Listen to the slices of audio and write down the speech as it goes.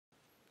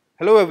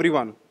Hello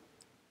everyone,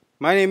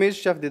 my name is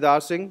Chef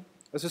Didar Singh,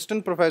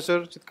 Assistant Professor,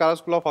 Chitkara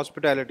School of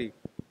Hospitality.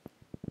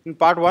 In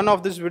part 1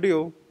 of this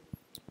video,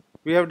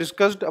 we have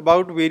discussed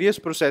about various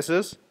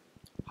processes,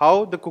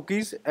 how the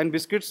cookies and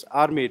biscuits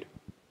are made.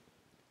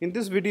 In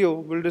this video,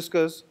 we'll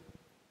discuss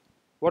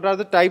what are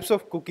the types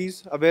of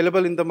cookies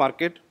available in the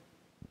market.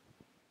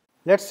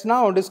 Let's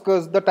now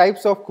discuss the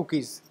types of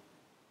cookies.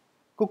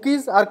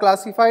 Cookies are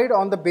classified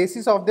on the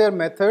basis of their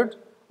method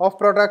of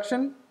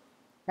production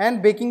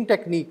and baking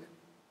technique.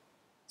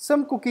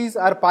 Some cookies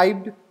are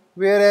piped,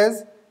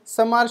 whereas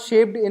some are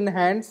shaped in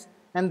hands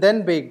and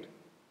then baked.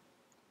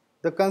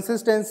 The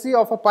consistency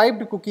of a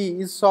piped cookie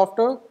is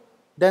softer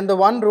than the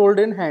one rolled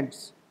in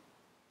hands.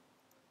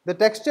 The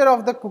texture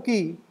of the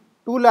cookie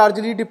too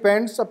largely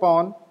depends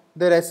upon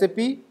the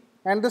recipe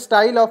and the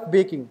style of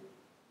baking.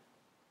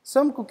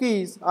 Some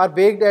cookies are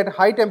baked at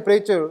high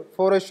temperature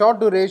for a short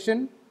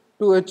duration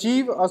to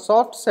achieve a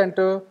soft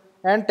center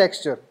and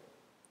texture,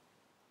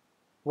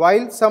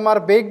 while some are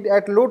baked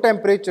at low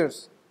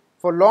temperatures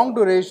for long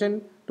duration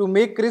to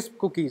make crisp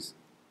cookies.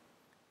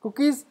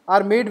 Cookies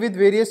are made with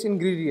various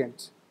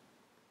ingredients.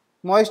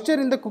 Moisture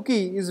in the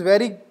cookie is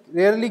very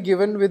rarely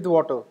given with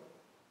water.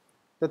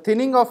 The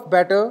thinning of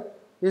batter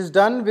is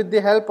done with the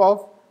help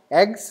of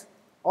eggs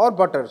or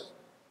butter.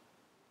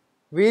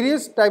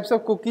 Various types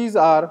of cookies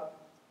are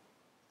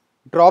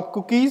drop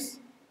cookies,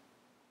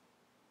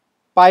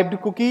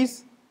 piped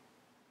cookies,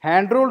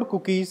 hand-rolled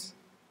cookies,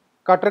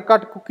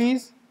 cutter-cut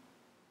cookies,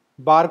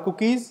 bar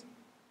cookies,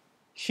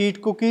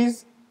 sheet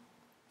cookies,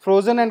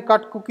 frozen and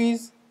cut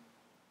cookies,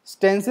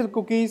 stencil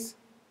cookies,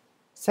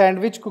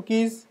 sandwich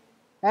cookies,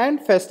 and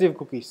festive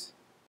cookies.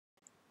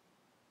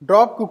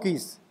 Drop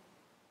cookies.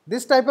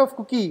 This type of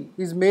cookie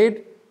is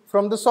made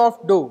from the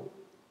soft dough.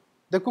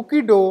 The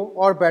cookie dough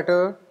or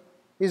batter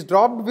is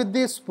dropped with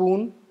the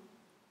spoon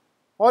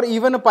or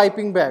even a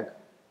piping bag.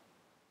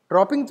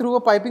 Dropping through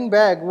a piping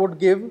bag would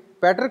give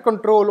better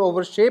control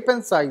over shape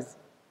and size,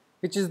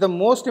 which is the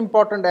most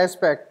important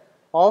aspect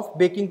of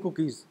baking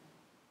cookies.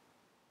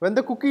 When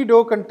the cookie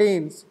dough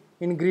contains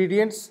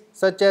ingredients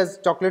such as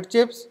chocolate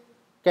chips,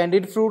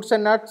 candied fruits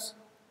and nuts,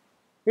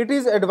 it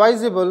is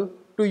advisable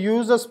to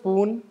use a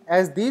spoon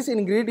as these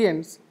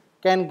ingredients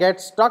can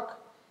get stuck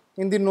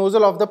in the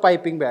nozzle of the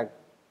piping bag.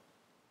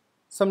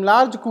 Some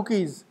large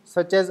cookies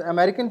such as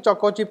American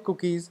choco chip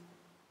cookies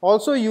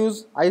also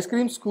use ice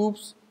cream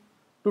scoops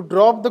to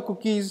drop the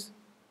cookies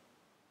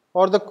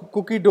or the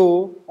cookie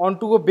dough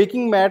onto a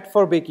baking mat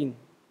for baking.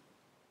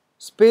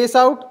 Space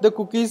out the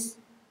cookies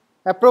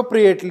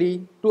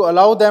appropriately to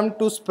allow them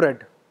to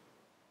spread.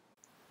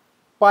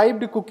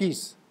 Piped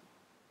cookies.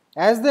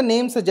 As the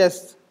name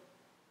suggests,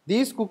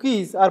 these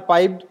cookies are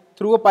piped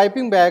through a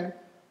piping bag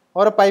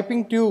or a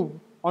piping tube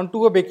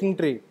onto a baking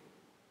tray.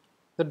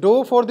 The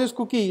dough for this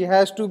cookie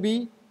has to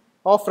be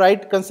of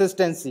right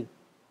consistency.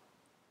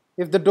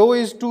 If the dough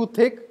is too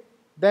thick,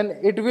 then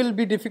it will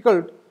be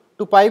difficult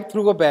to pipe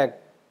through a bag.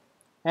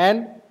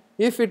 And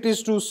if it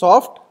is too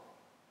soft,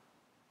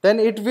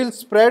 then it will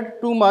spread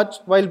too much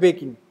while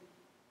baking.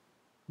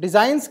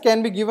 Designs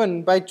can be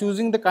given by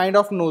choosing the kind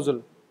of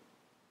nozzle.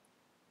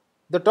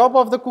 The top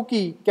of the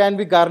cookie can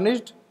be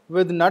garnished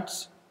with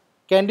nuts,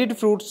 candied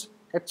fruits,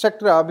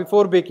 etc.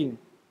 before baking.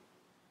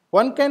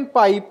 One can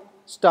pipe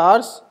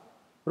stars,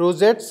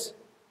 rosettes,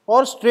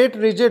 or straight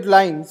rigid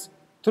lines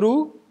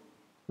through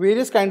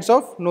various kinds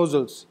of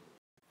nozzles.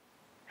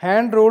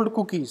 Hand-rolled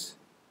cookies.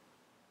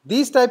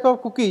 These type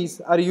of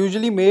cookies are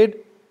usually made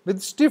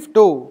with stiff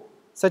dough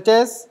such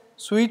as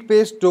sweet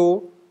paste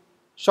dough,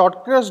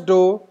 short crust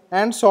dough,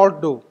 and salt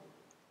dough.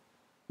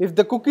 If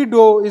the cookie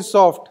dough is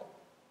soft,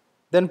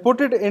 then put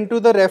it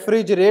into the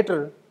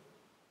refrigerator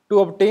to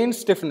obtain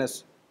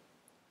stiffness.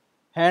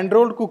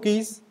 Hand-rolled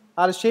cookies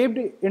are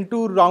shaped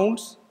into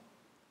rounds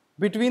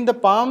between the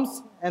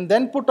palms and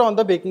then put on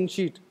the baking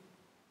sheet.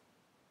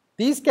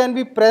 These can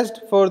be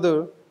pressed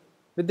further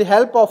with the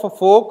help of a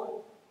fork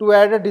to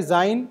add a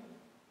design,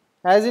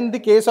 as in the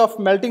case of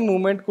melting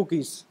movement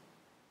cookies.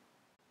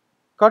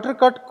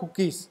 Cutter-cut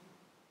cookies.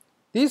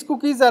 These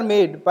cookies are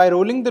made by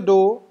rolling the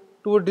dough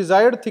to a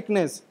desired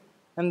thickness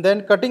and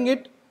then cutting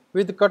it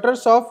with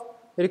cutters of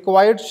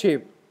required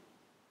shape.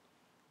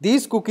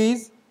 These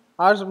cookies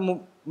are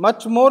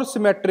much more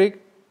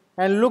symmetric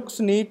and looks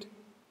neat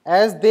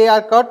as they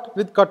are cut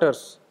with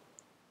cutters.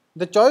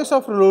 The choice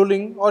of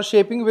rolling or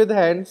shaping with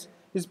hands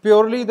is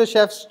purely the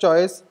chef's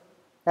choice,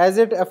 as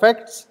it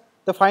affects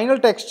the final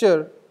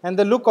texture and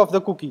the look of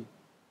the cookie.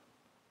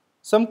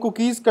 Some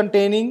cookies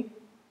containing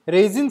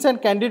raisins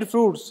and candied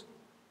fruits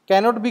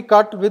cannot be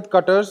cut with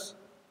cutters,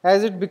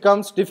 as it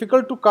becomes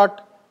difficult to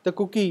cut the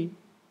cookie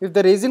if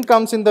the raisin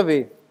comes in the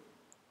way.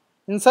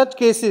 In such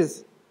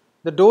cases,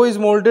 the dough is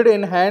molded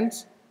in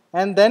hands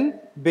and then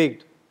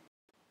baked.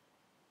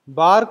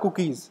 Bar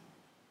cookies.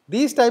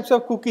 These types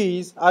of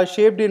cookies are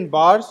shaped in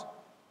bars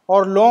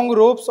or long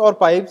ropes or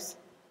pipes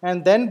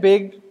and then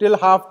baked till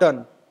half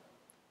done.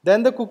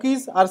 Then the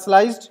cookies are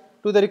sliced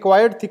to the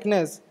required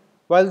thickness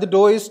while the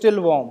dough is still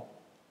warm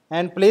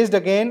and placed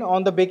again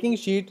on the baking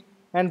sheet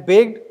and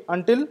baked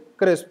until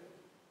crisp.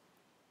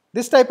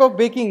 This type of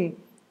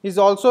baking is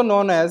also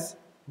known as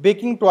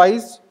baking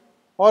twice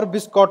or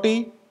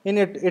biscotti in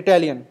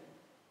Italian.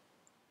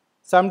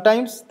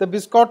 Sometimes the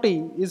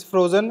biscotti is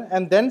frozen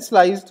and then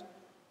sliced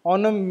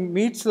on a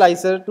meat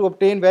slicer to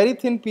obtain very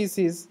thin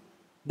pieces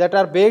that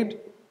are baked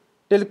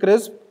till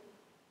crisp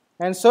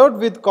and served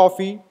with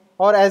coffee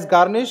or as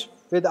garnish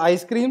with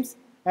ice creams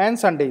and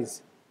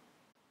sundaes.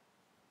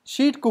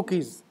 Sheet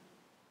cookies.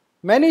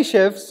 Many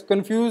chefs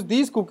confuse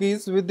these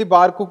cookies with the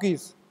bar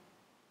cookies.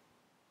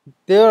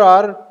 There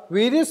are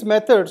various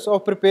methods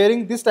of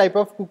preparing this type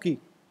of cookie.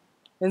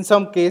 In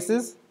some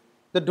cases,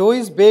 the dough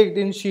is baked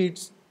in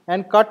sheets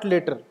and cut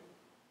later,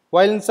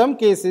 while in some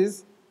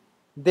cases,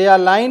 they are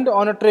lined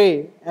on a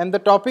tray and the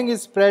topping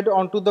is spread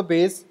onto the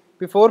base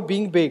before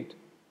being baked.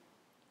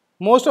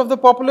 Most of the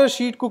popular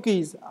sheet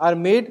cookies are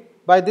made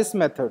by this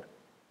method.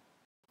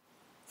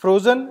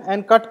 Frozen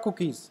and cut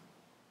cookies.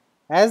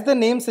 As the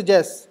name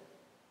suggests,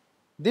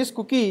 this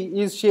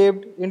cookie is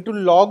shaped into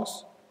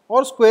logs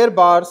or square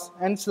bars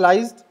and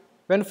sliced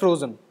when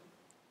frozen.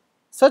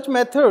 Such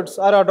methods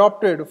are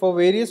adopted for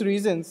various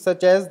reasons,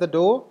 such as the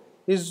dough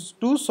is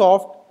too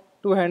soft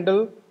to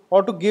handle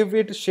or to give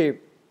it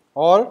shape,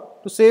 or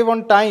to save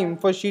on time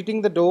for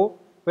sheeting the dough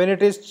when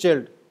it is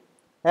chilled,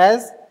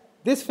 as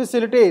this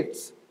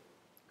facilitates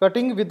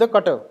cutting with the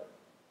cutter.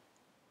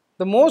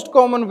 The most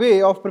common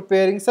way of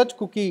preparing such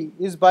cookie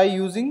is by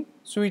using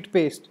sweet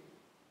paste.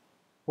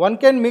 One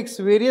can mix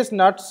various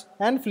nuts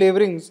and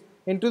flavorings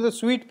into the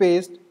sweet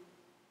paste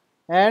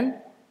and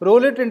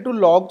roll it into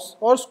logs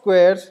or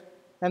squares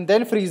and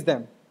then freeze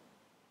them.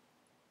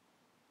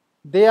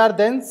 They are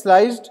then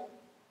sliced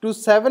to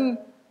 7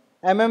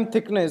 mm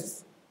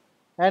thickness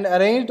and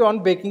arranged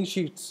on baking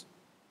sheets.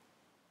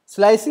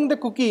 Slicing the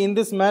cookie in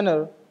this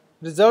manner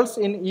results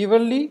in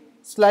evenly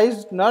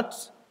sliced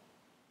nuts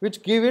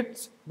which give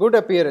it good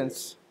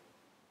appearance.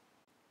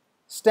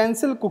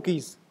 Stencil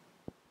cookies.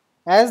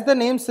 As the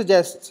name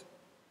suggests,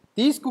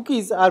 these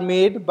cookies are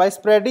made by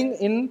spreading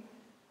in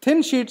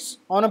thin sheets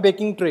on a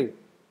baking tray.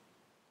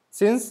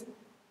 Since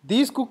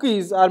these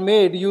cookies are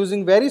made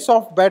using very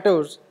soft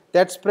batters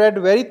that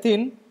spread very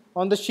thin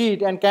on the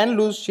sheet and can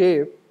lose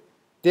shape,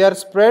 they are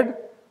spread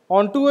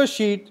onto a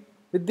sheet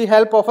with the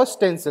help of a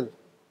stencil.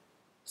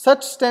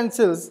 Such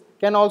stencils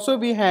can also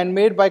be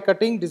handmade by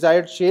cutting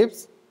desired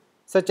shapes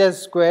such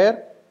as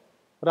square,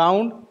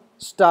 round,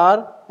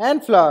 star,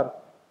 and flower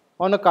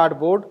on a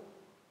cardboard.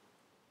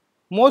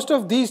 Most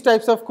of these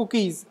types of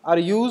cookies are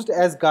used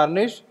as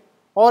garnish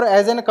or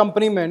as an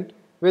accompaniment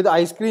with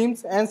ice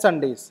creams and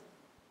sundaes.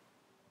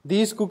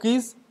 These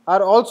cookies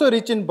are also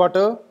rich in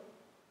butter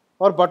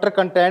or butter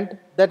content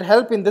that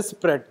help in the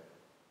spread.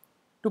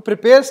 To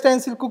prepare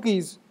stencil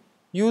cookies,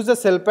 use a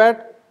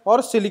selpat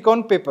or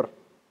silicone paper.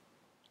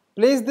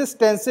 Place this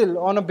stencil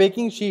on a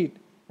baking sheet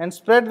and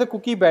spread the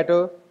cookie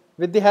batter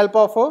with the help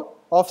of an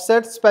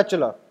offset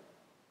spatula.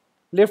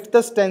 Lift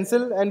the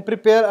stencil and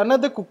prepare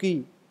another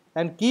cookie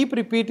and keep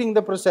repeating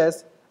the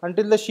process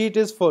until the sheet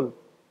is full.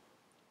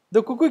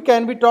 The cookie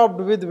can be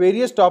topped with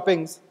various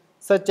toppings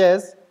such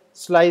as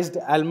sliced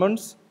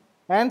almonds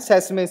and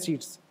sesame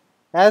seeds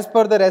as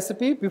per the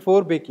recipe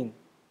before baking.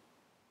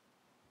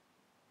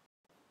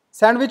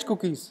 Sandwich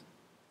cookies.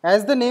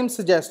 As the name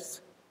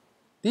suggests,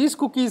 these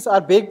cookies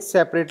are baked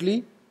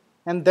separately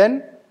and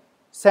then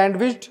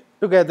sandwiched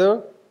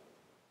together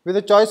with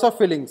a choice of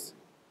fillings.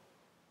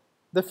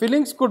 The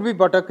fillings could be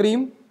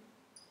buttercream,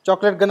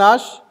 chocolate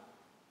ganache,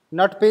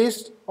 nut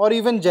paste, or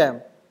even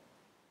jam.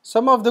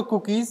 Some of the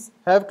cookies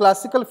have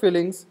classical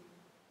fillings,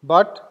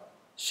 but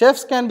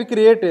chefs can be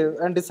creative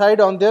and decide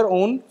on their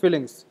own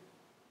fillings.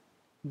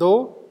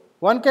 Though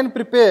one can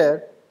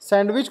prepare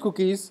sandwich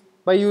cookies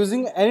by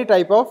using any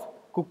type of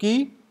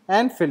cookie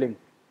and filling.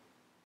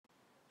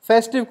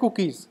 Festive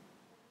cookies.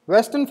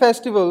 Western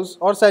festivals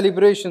or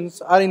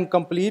celebrations are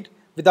incomplete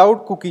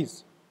without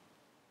cookies.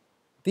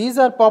 These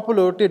are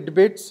popular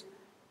tidbits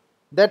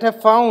that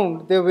have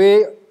found their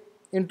way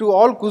into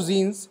all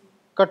cuisines,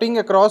 cutting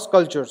across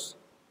cultures.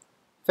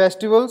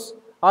 Festivals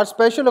are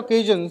special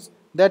occasions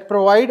that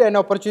provide an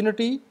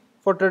opportunity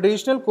for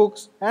traditional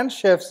cooks and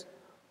chefs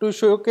to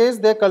showcase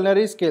their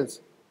culinary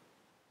skills.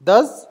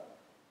 Thus,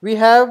 we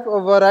have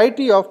a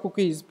variety of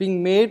cookies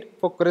being made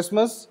for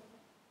Christmas,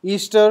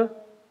 Easter,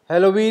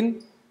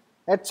 Halloween,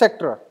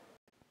 etc.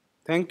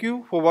 Thank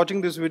you for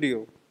watching this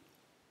video.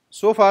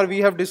 So far we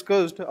have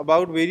discussed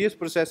about various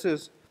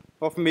processes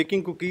of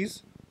making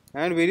cookies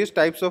and various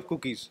types of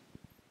cookies.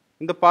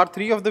 In the part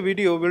 3 of the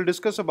video, we'll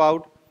discuss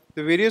about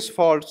the various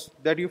faults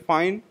that you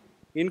find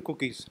in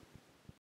cookies.